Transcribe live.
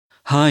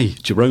Hi,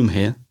 Jerome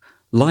here.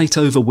 Light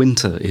Over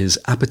Winter is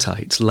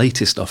Appetite's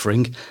latest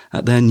offering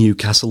at their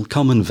Newcastle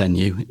Common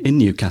venue in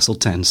Newcastle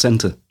Town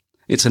Centre.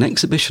 It's an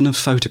exhibition of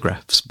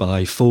photographs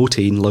by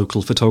 14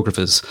 local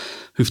photographers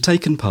who've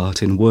taken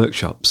part in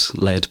workshops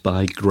led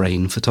by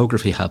Grain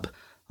Photography Hub.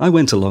 I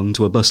went along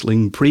to a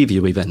bustling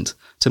preview event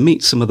to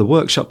meet some of the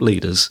workshop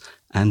leaders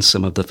and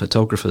some of the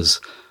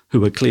photographers who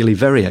were clearly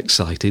very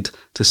excited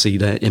to see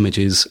their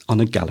images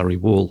on a gallery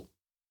wall.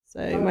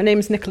 So my name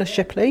is Nicola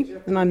Shipley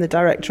and I'm the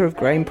Director of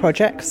Grain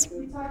Projects.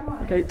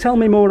 Okay, tell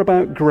me more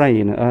about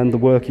Grain and the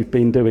work you've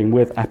been doing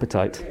with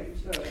Appetite.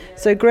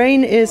 So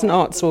Grain is an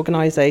arts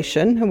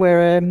organisation and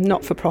we're a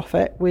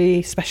not-for-profit.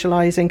 We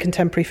specialise in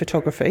contemporary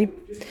photography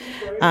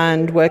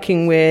and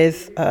working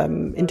with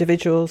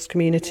individuals,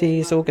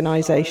 communities,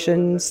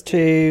 organisations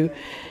to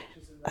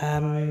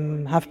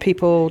have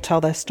people tell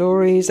their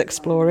stories,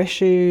 explore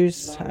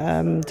issues,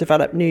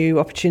 develop new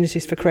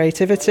opportunities for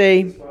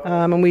creativity,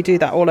 and we do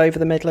that all over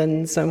the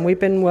Midlands. And we've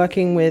been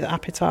working with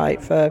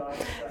Appetite for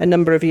a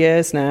number of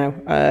years now,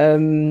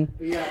 and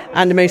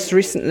most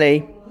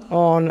recently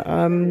on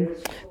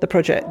the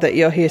project that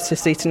you're here to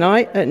see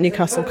tonight at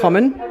Newcastle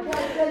Common,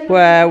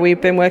 where we've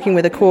been working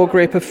with a core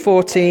group of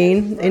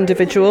 14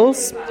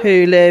 individuals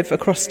who live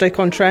across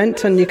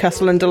Stoke-on-Trent and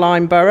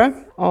Newcastle-under-Lyme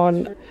Borough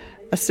on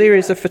a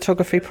series of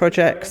photography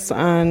projects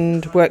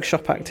and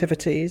workshop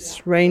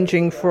activities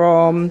ranging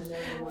from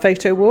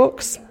photo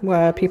walks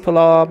where people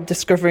are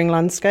discovering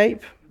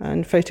landscape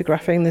and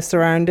photographing the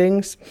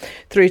surroundings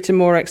through to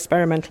more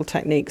experimental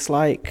techniques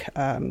like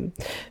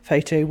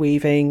photo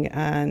weaving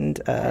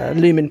and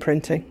lumen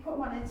printing.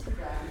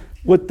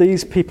 Would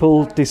these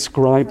people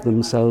describe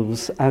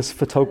themselves as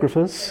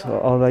photographers?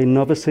 Are they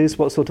novices?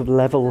 What sort of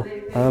level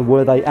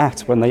were they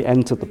at when they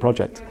entered the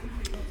project?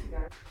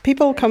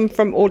 People come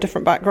from all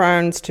different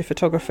backgrounds to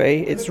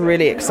photography. It's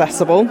really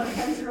accessible,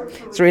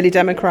 it's really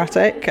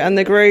democratic, and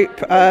the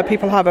group,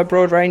 people have a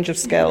broad range of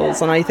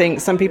skills, and I think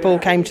some people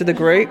came to the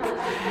group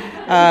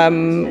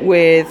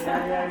with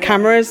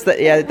cameras that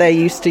they're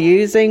used to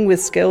using,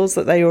 with skills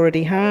that they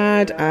already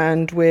had,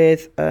 and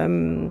with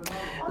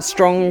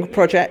strong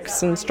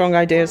projects and strong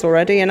ideas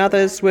already, and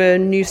others were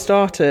new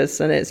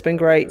starters, and it's been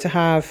great to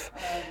have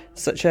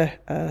such a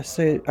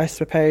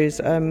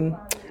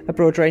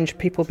broad range of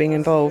people being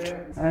involved.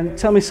 And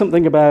tell me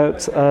something about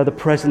the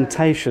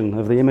presentation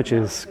of the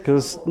images,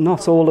 because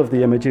not all of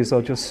the images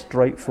are just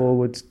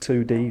straightforward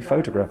 2D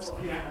photographs.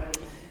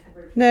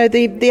 No,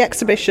 the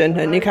exhibition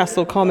at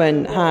Newcastle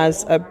Common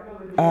has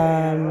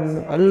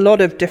a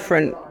lot of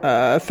different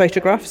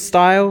photograph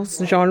styles,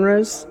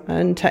 genres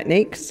and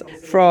techniques,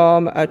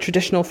 from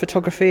traditional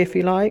photography, if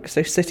you like,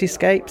 so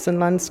cityscapes and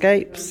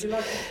landscapes,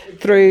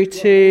 through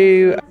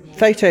to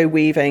photo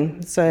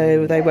weaving.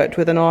 So they worked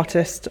with an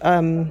artist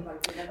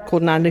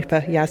called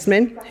Nalupa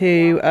Yasmin,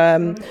 who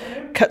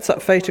cuts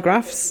up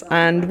photographs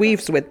and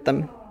weaves with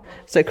them.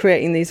 So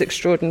creating these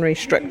extraordinary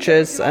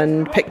structures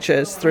and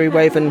pictures through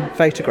woven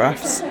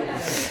photographs.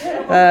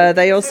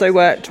 They also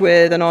worked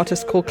with an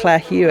artist called Claire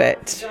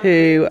Hewitt,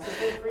 who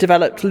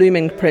developed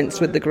lumen prints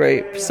with the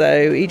group.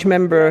 So each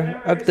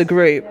member of the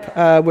group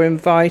were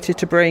invited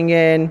to bring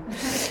in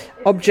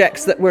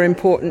objects that were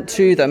important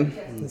to them.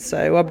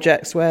 So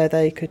objects where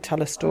they could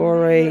tell a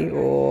story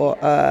or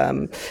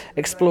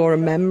explore a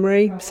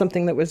memory,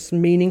 something that was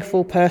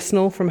meaningful,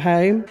 personal from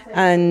home,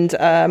 and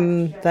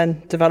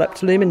then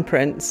developed lumen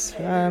prints,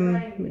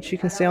 which you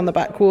can see on the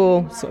back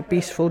wall, sort of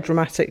beautiful,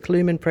 dramatic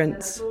lumen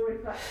prints.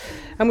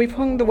 And we've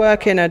hung the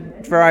work in a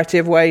variety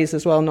of ways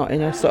as well, not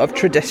in a sort of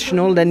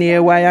traditional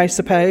linear way, I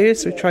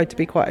suppose. We've tried to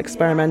be quite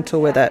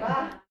experimental with it.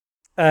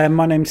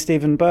 My name's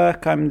Stephen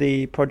Burke. I'm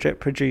the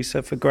project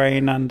producer for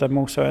Grain, and I'm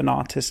also an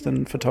artist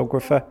and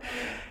photographer.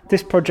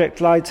 This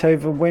project, Light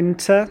Over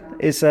Winter,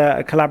 is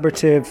a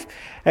collaborative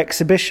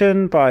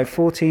exhibition by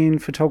 14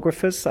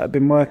 photographers that have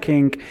been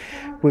working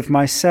with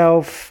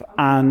myself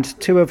and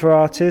two other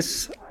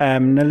artists,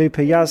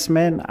 Nalupa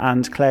Yasmin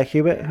and Claire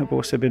Hewitt, who've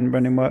also been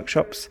running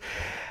workshops.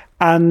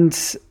 And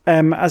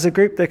as a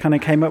group, they kind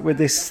of came up with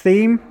this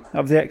theme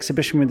of the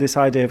exhibition, with this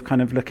idea of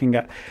kind of looking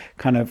at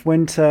kind of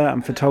winter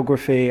and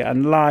photography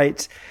and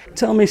light.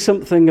 Tell me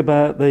something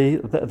about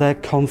their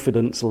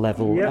confidence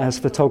level as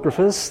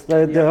photographers.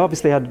 They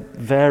obviously had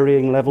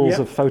varying levels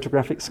of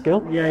photographic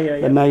skill.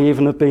 There may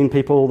even have been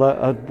people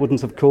that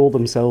wouldn't have called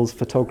themselves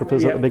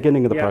photographers at the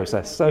beginning of the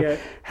process. So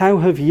how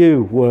have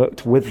you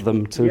worked with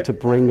them to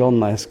bring on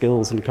their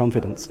skills and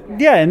confidence?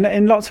 Yeah,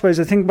 in lots of ways.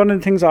 I think one of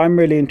the things I'm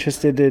really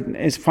interested in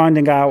is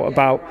finding out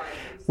about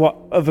what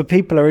other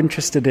people are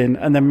interested in,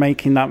 and then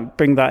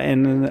bring that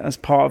in as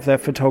part of their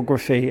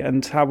photography,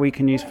 and how we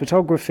can use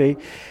photography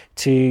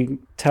to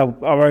tell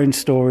our own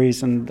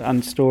stories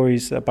and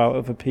stories about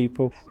other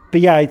people.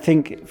 But yeah, I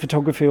think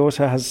photography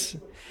also has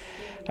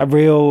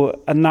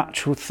a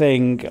natural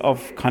thing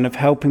of kind of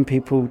helping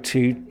people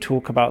to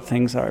talk about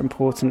things that are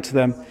important to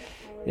them.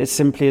 It's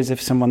simply as if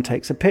someone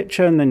takes a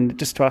picture and then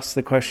just to ask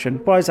the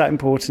question, why is that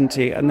important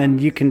to you? And then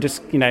you can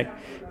just,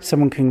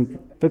 someone can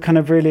kind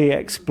of really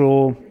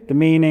explore the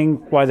meaning,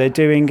 why they're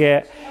doing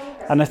it,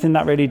 And I think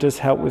that really does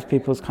help with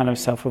people's kind of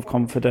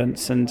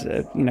self-confidence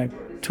and,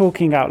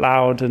 talking out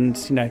loud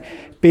and,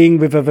 being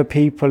with other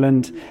people.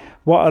 And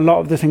what a lot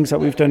of the things that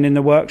we've done in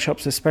the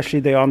workshops, especially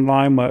the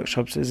online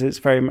workshops, is it's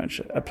very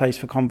much a place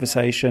for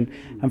conversation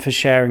and for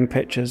sharing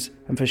pictures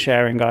and for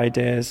sharing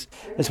ideas,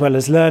 as well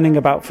as learning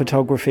about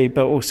photography,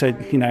 but also,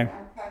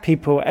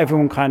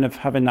 everyone kind of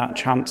having that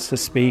chance to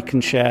speak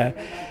and share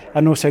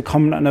and also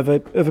comment on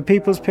other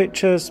people's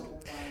pictures,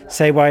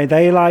 say why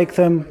they like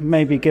them,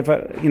 maybe give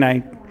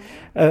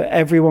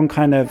everyone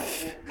kind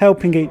of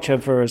helping each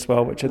other as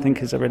well, which I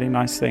think is a really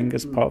nice thing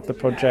as part of the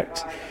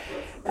project.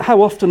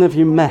 How often have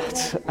you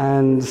met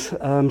and,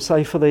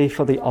 say, for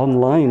the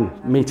online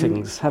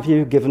meetings, have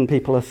you given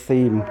people a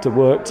theme to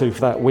work to for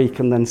that week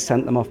and then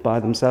sent them off by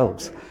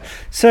themselves?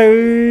 So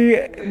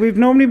we've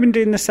normally been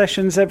doing the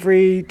sessions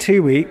every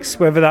 2 weeks,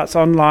 whether that's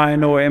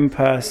online or in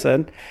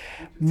person.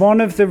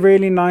 One of the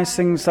really nice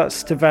things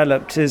that's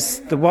developed is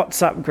the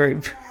WhatsApp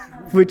group,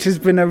 which has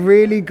been a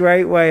really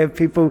great way of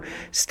people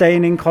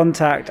staying in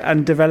contact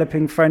and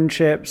developing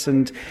friendships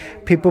and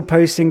people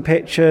posting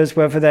pictures,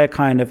 whether they're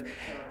kind of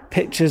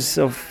pictures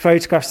of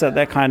photographs that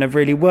they're kind of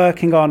really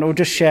working on or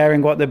just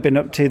sharing what they've been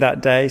up to that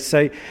day.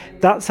 So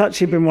that's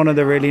actually been one of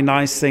the really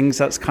nice things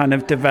that's kind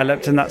of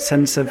developed, and that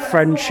sense of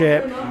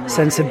friendship,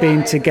 sense of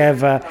being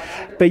together.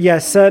 But yeah,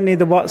 certainly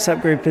the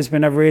WhatsApp group has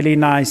been a really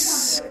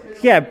nice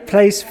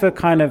place for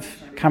kind of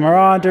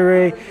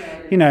camaraderie,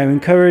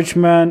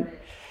 encouragement,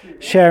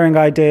 sharing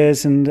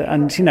ideas and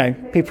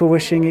people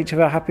wishing each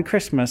other a happy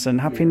Christmas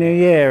and happy New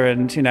Year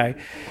and,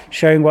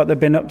 showing what they've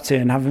been up to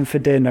and having for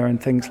dinner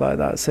and things like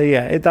that. So,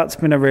 that's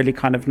been a really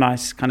kind of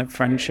nice kind of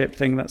friendship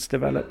thing that's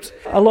developed.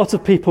 A lot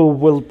of people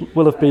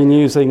will have been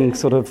using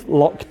sort of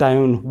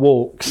lockdown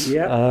walks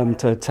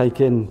to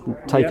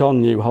take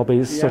on new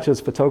hobbies such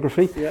as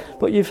photography.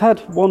 But you've had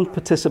one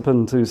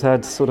participant who's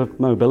had sort of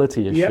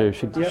mobility issue.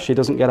 She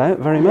doesn't get out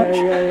very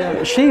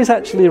much. She's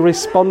actually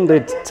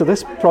responded to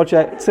this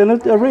project in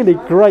a really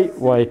great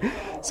way.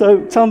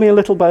 So tell me a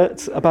little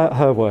bit about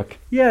her work.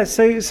 Yeah,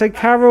 so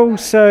Carol,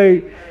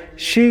 she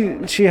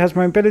has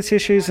mobility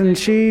issues, and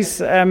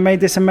she's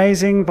made this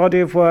amazing body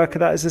of work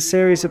that is a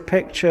series of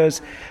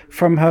pictures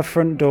from her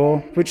front door,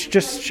 which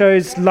just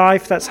shows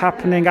life that's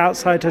happening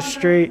outside her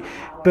street,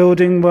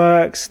 building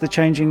works, the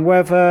changing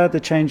weather, the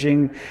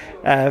changing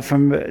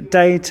from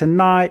day to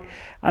night.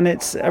 And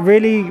it's a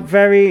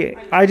really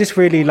I just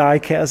really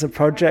like it as a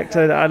project.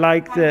 I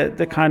like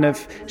the kind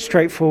of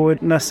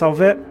straightforwardness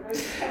of it.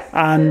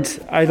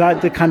 And I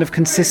like the kind of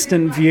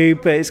consistent view,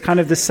 but it's kind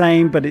of the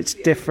same, but it's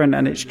different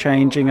and it's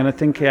changing. And I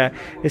think,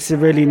 it's a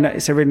really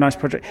nice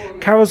project.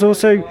 Carol's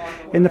also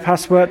in the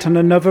past worked on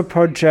another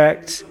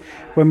project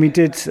when we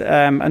did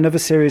another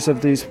series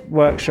of these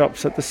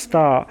workshops at the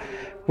start,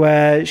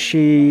 where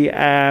she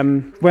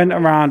went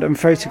around and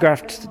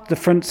photographed the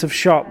fronts of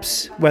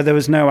shops where there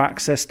was no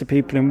access to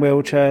people in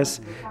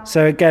wheelchairs.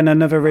 So again,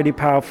 another really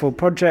powerful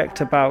project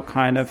about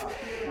kind of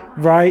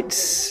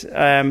rights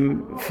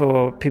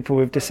for people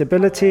with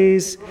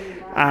disabilities,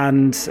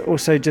 and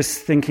also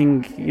just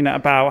thinking,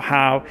 about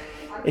how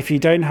if you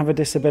don't have a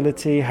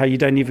disability, how you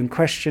don't even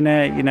question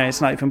it. It's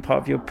not even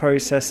part of your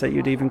process that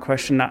you'd even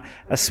question that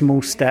a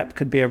small step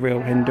could be a real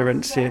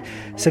hindrance to you.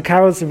 So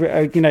Carol's,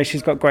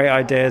 she's got great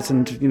ideas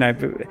and,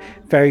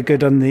 very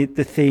good on the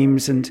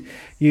themes and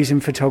using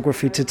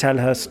photography to tell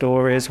her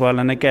story as well.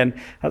 And again,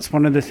 that's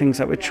one of the things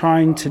that we're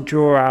trying to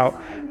draw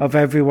out of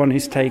everyone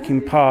who's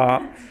taking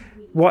part.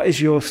 What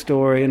is your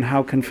story and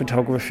how can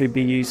photography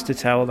be used to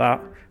tell that?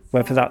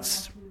 Whether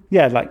that's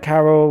like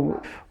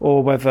Carol,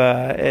 or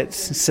whether it's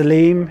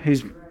Salim,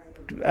 who's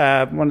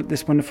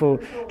this wonderful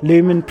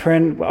lumen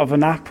print of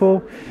an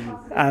apple.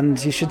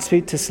 And you should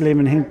speak to Salim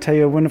and he'll tell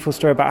you a wonderful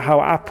story about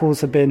how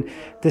apples have been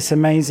this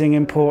amazing,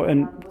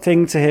 important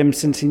thing to him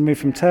since he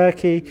moved from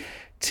Turkey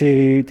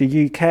to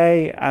the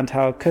UK, and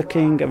how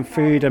cooking and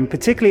food, and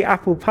particularly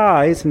apple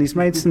pies, and he's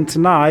made some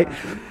tonight,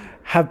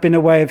 have been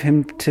a way of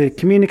him to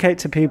communicate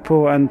to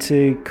people and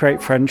to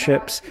create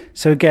friendships.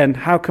 So again,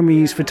 how can we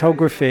use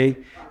photography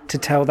to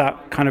tell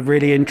that kind of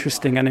really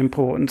interesting and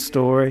important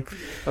story?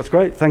 That's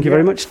great. Thank you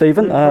very much,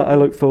 Stephen. I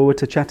look forward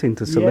to chatting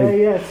to Salim.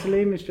 Yeah,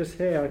 Salim is just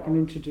here. I can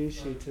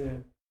introduce you to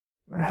him.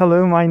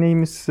 Hello, my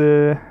name is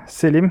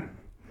Selim,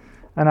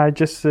 and I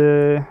just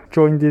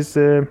joined this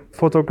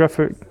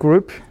photographic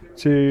group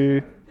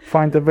to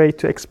find a way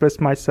to express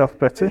myself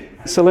better.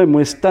 Salim,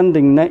 we're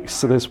standing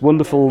next to this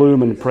wonderful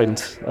lumen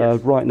print,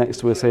 right next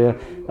to us here.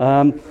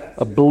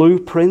 A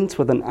blueprint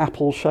with an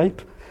apple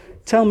shape.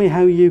 Tell me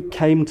how you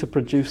came to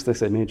produce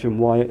this image and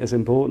why it is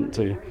important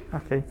to you.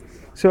 Okay,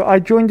 so I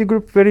joined the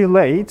group very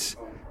late,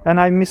 and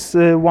I missed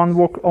one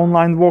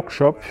online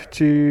workshop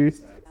to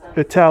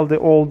tell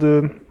all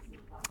the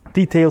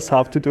details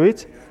how to do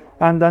it.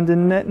 And then the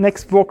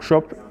next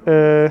workshop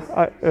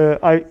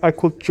I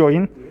could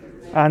join,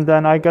 and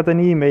then I got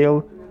an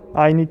email.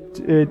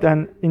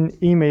 Then in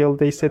email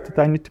they said that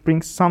I need to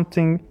bring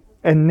something,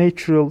 a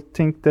natural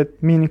thing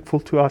that meaningful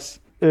to us.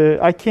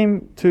 I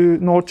came to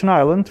Northern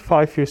Ireland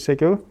 5 years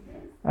ago,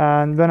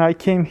 and when I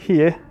came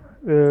here,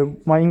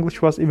 my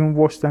English was even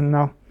worse than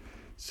now.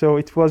 So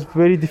it was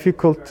very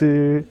difficult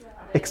to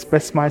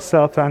express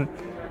myself, and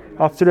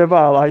after a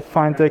while I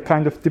find a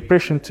kind of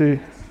depression to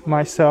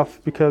myself,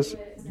 because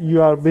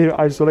you are very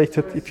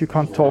isolated if you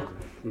can't talk.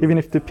 Even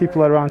if the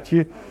people around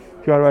you,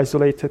 you are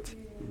isolated.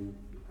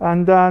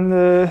 And then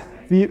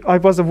I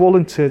was a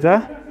volunteer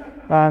there,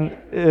 and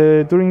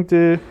during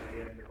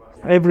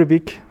every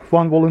week,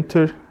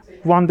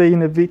 one day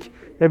in a week,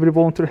 every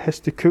volunteer has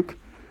to cook.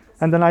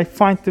 And then I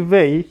find the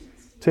way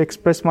to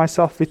express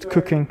myself with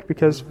cooking,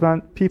 because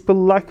when people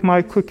like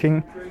my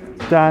cooking,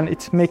 then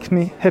it makes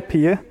me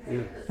happier.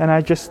 And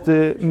I just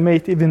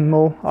made even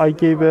more. I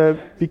gave a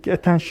big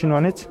attention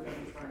on it,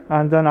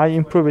 and then I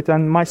improved it.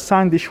 And my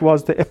side dish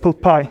was the apple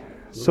pie.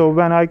 So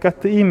when I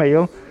got the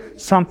email,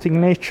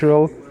 something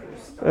natural,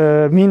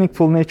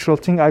 meaningful natural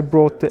thing, I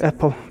brought the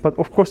apple. But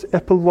of course,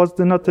 apple was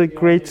not a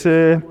great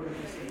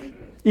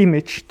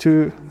image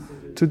to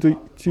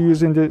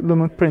use in the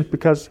lumen print,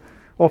 because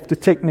of the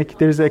technique.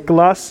 There is a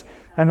glass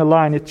and a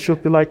line. It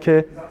should be like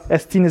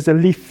as thin as a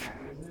leaf.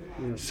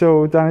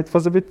 So then it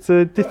was a bit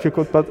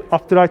difficult. But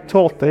after I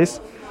told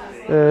this,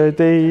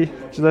 they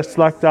just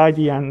liked the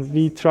idea, and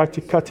we tried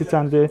to cut it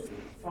and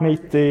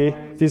made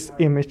this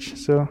image.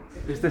 So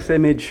is this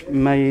image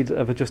made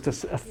of just a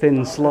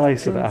thin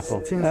slice of apple?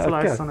 Thin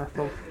slice on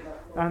apple.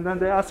 And then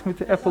they asked me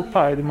to apple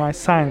pie, my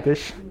side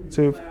dish,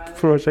 to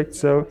project.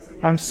 So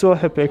I'm so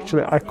happy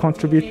actually I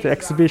contribute to the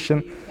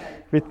exhibition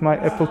with my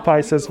apple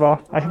pies as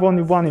well. I have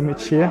only one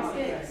image here,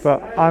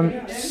 but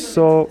I'm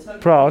so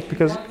proud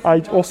because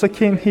I also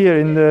came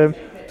here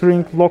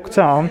during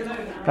lockdown,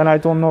 and I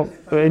don't know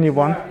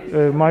anyone.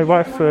 My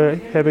wife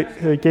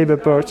gave a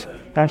birth,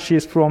 and she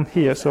is from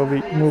here, so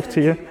we moved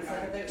here.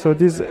 So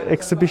this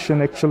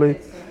exhibition actually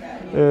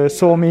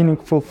so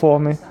meaningful for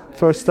me.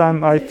 First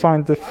time I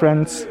find the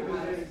friends.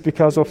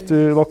 Because of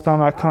the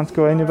lockdown, I can't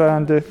go anywhere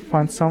and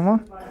find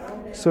someone.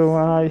 So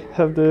I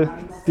have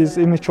this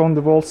image on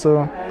the wall, so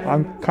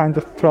I'm kind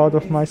of proud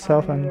of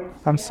myself, and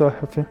I'm so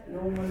happy.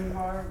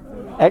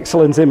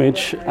 Excellent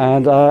image,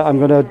 and I'm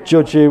going to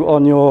judge you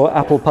on your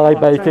apple pie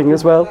baking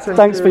as well.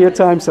 Thanks for your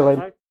time,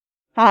 Celine.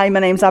 Hi,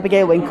 my name's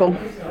Abigail Winkle.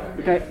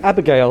 Okay,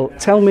 Abigail,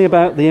 tell me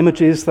about the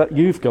images that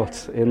you've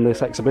got in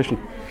this exhibition.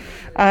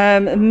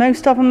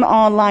 Most of them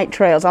are light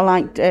trails. I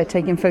like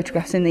taking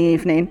photographs in the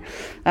evening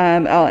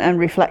and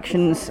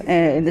reflections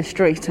in the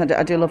street.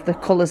 I do love the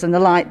colours and the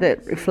light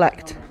that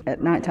reflect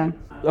at night time.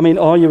 I mean,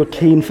 are you a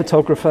keen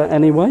photographer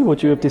anyway?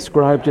 Would you have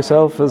described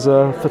yourself as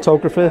a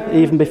photographer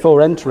even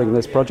before entering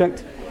this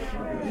project?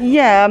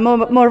 Yeah, I'm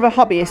more of a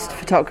hobbyist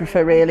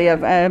photographer, really.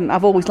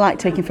 I've always liked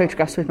taking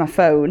photographs with my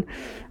phone,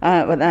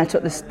 but then I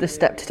took the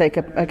step to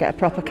get a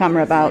proper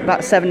camera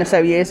about 7 or so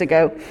years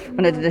ago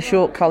when I did a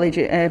short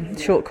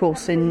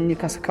course in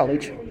Newcastle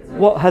College.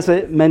 What has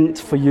it meant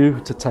for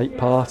you to take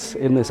part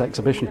in this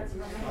exhibition?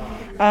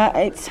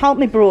 It's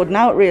helped me broaden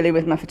out really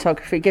with my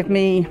photography, give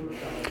me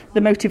the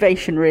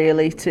motivation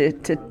really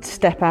to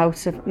step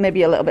out of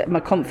maybe a little bit of my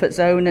comfort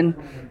zone and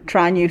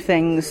try new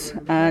things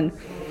and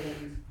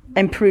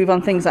improve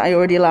on things that I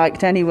already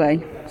liked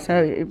anyway.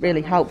 So it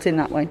really helped in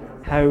that way.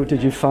 How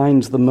did you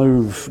find the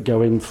move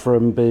going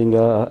from being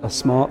a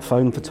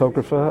smartphone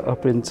photographer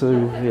up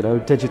into,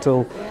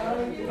 digital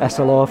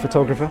SLR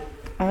photographer?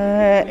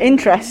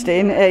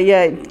 Interesting.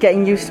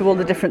 Getting used to all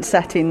the different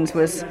settings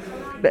was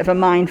a bit of a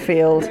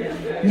minefield.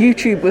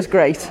 YouTube was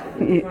great.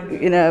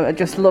 I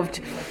just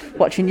loved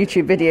watching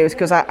YouTube videos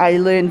because I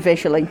learned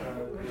visually.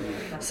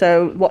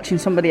 So watching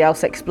somebody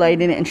else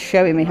explaining it and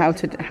showing me how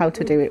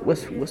to do it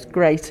was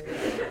great.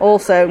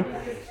 Also,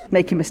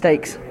 making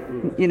mistakes.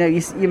 You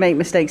make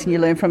mistakes and you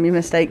learn from your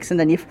mistakes, and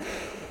then you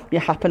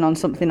happen on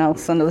something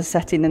else, another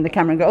setting in the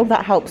camera, and go, oh,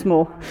 that helps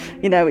more.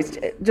 It's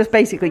just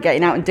basically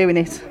getting out and doing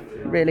it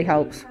really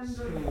helps.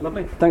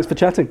 Lovely. Thanks for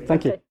chatting.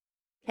 Thank you.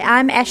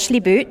 I'm Ashley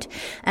Boot,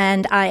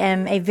 and I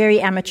am a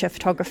very amateur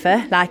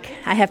photographer. Like,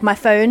 I have my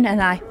phone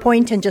and I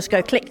point and just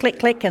go click, click,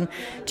 click, and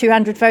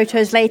 200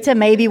 photos later,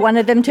 maybe one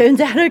of them turns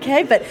out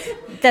okay, but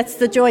that's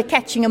the joy,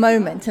 catching a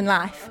moment in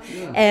life.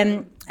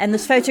 And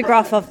this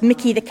photograph of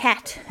Mickey the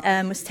cat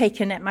was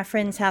taken at my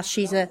friend's house.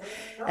 She's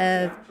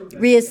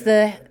rears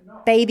the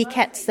baby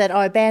cats that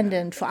are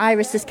abandoned for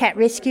Iris's cat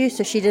rescue,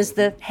 so she does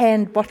the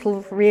hand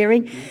bottle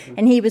rearing,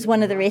 and he was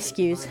one of the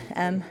rescues.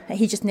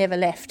 He just never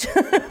left.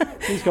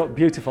 He's got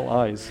beautiful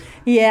eyes.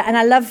 Yeah, and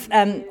I love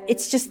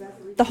it's just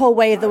the whole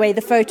way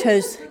the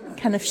photos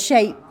kind of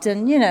shaped,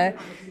 and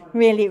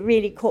really,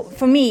 really cool.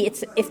 For me,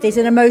 it's if there's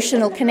an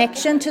emotional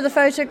connection to the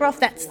photograph,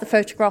 that's the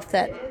photograph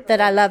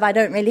that I love. I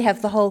don't really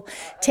have the whole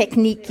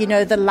technique,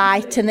 the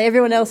light, and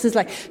everyone else is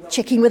like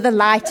checking with the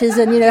lighters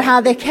and,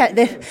 how their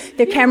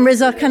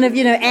cameras are kind of,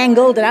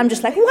 angled, and I'm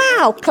just like,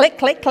 wow, click,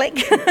 click,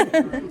 click.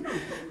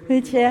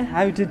 But, yeah.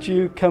 How did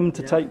you come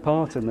to take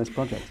part in this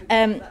project?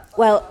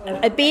 Well,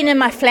 I'd been in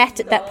my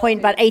flat at that point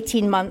about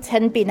 18 months,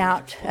 hadn't been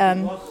out,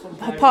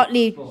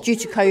 partly due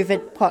to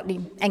COVID, partly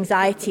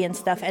anxiety and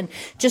stuff, and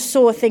just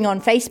saw a thing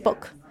on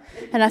Facebook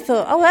And I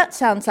thought, oh, that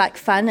sounds like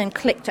fun, and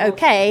clicked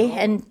OK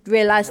and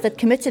realised I'd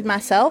committed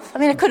myself. I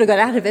mean, I could have got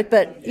out of it,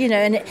 but,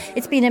 and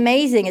it's been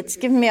amazing. It's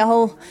given me a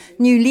whole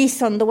new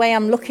lease on the way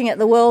I'm looking at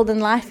the world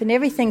and life and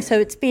everything. So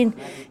it's been,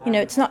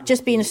 it's not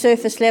just been a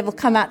surface level,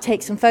 come out,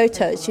 take some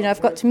photos.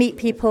 I've got to meet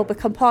people,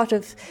 become part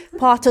of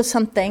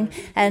something.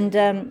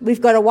 And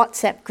we've got a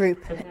WhatsApp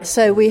group.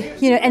 So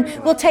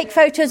and we'll take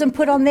photos and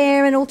put on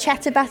there and all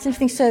chat about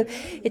everything. So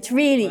it's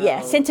really,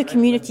 sense of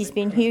community's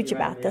been huge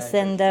about this.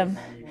 And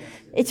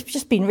it's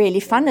just been really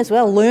fun as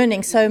well,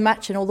 learning so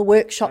much, and all the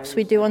workshops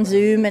we do on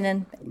Zoom and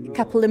a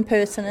couple in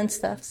person and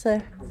stuff.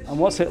 So. And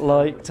what's it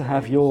like to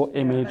have your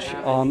image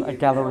on a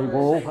gallery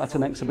wall at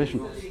an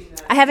exhibition?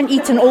 I haven't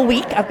eaten all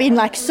week. I've been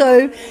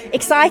so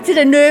excited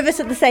and nervous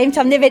at the same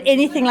time. Never had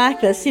anything like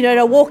this. And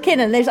I walk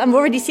in and I'm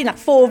already seeing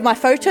 4 of my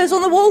photos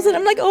on the walls, and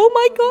I'm like, oh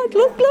my God,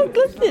 look,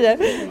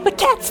 the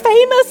cat's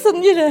famous,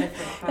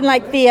 and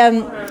like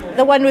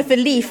the one with the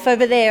leaf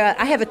over there.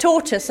 I have a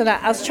tortoise, and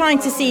I was trying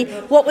to see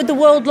what would the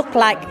world look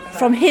like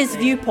from his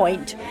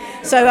viewpoint.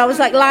 So I was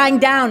lying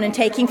down and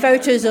taking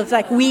photos of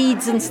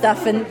weeds and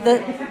stuff, and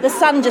the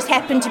sun just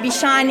happened to be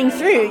shining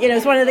through. It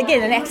was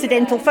an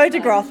accidental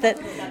photograph that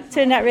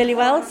turned out really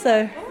well.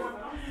 So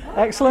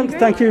excellent.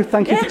 Thank you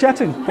for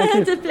chatting. Thank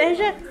you. It's a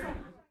pleasure.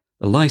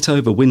 The Light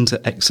Over Winter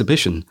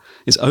exhibition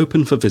is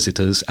open for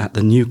visitors at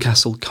the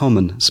Newcastle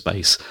Common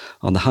space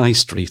on the High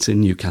Street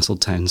in Newcastle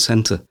Town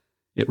Centre.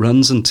 It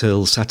runs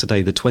until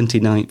Saturday the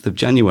 29th of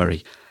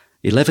January,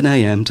 11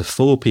 a.m. to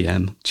 4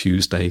 p.m.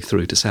 Tuesday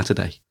through to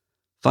Saturday.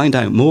 Find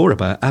out more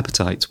about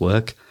Appetite's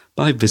work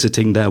by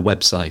visiting their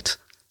website,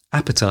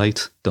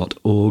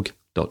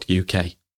 appetite.org.uk.